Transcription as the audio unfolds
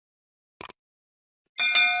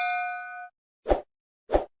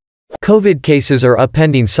COVID cases are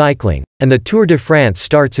upending cycling, and the Tour de France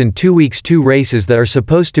starts in 2 weeks. 2 races that are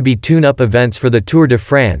supposed to be tune-up events for the Tour de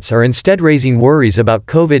France are instead raising worries about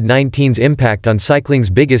COVID-19's impact on cycling's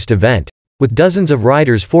biggest event, with dozens of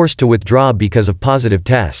riders forced to withdraw because of positive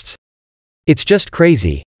tests. "It's just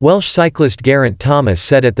crazy," Welsh cyclist Geraint Thomas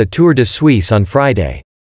said at the Tour de Suisse on Friday.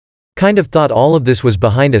 "Kind of thought all of this was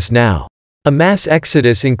behind us now. A mass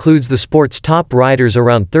exodus includes the sport's top riders.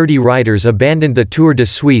 Around 30 riders abandoned the Tour de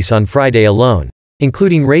Suisse on Friday alone,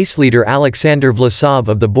 including race leader Aleksandr Vlasov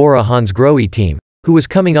of the Bora-Hansgrohe team, who was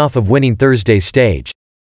coming off of winning Thursday's stage.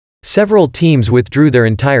 Several teams withdrew their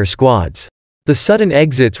entire squads. The sudden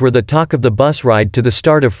exits were the talk of the bus ride to the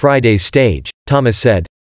start of Friday's stage," Thomas said.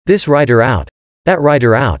 "This rider out. That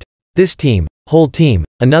rider out. This team, whole team,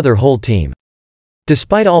 another whole team."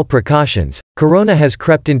 Despite all precautions, Corona has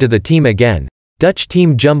crept into the team again. Dutch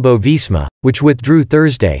team Jumbo-Visma, which withdrew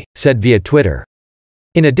Thursday, said via Twitter.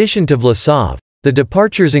 In addition to Vlasov, the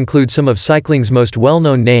departures include some of cycling's most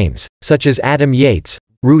well-known names, such as Adam Yates,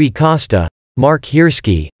 Rui Costa, Mark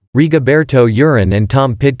Hirschi, Rigoberto Urán and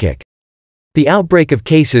Tom Pidcock. The outbreak of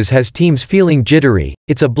cases has teams feeling jittery.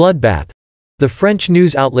 "It's a bloodbath," the French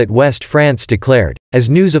news outlet West France declared, as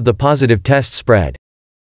news of the positive test spread.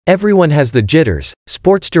 "Everyone has the jitters,"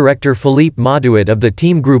 sports director Philippe Madouet of the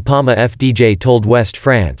team Groupama FDJ told West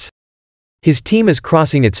France. "His team is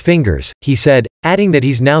crossing its fingers," he said, adding that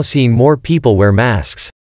he's now seeing more people wear masks.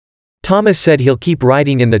 Thomas said he'll keep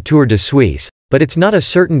riding in the Tour de Suisse, but it's not a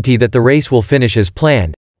certainty that the race will finish as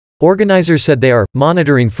planned. Organizers said they are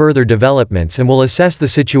monitoring further developments and will assess the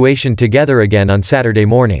situation together again on Saturday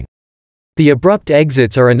morning. The abrupt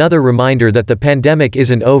exits are another reminder that the pandemic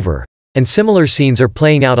isn't over, and similar scenes are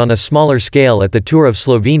playing out on a smaller scale at the Tour of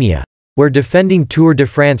Slovenia, where defending Tour de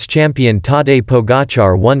France champion Tadej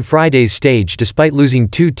Pogačar won Friday's stage despite losing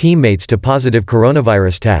 2 teammates to positive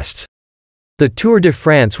coronavirus tests. The Tour de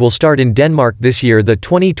France will start in Denmark this year. The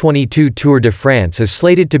 2022 Tour de France is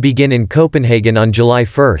slated to begin in Copenhagen on July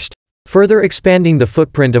 1, further expanding the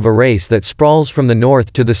footprint of a race that sprawls from the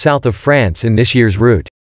north to the south of France in this year's route.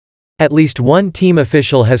 At least one team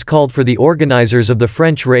official has called for the organizers of the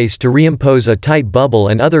French race to reimpose a tight bubble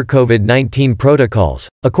and other COVID-19 protocols,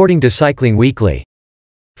 according to Cycling Weekly.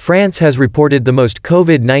 France has reported the most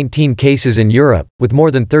COVID-19 cases in Europe, with more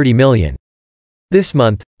than 30 million. This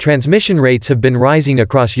month, transmission rates have been rising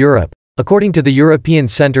across Europe, according to the European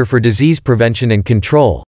Centre for Disease Prevention and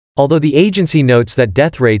Control, although the agency notes that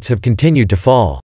death rates have continued to fall.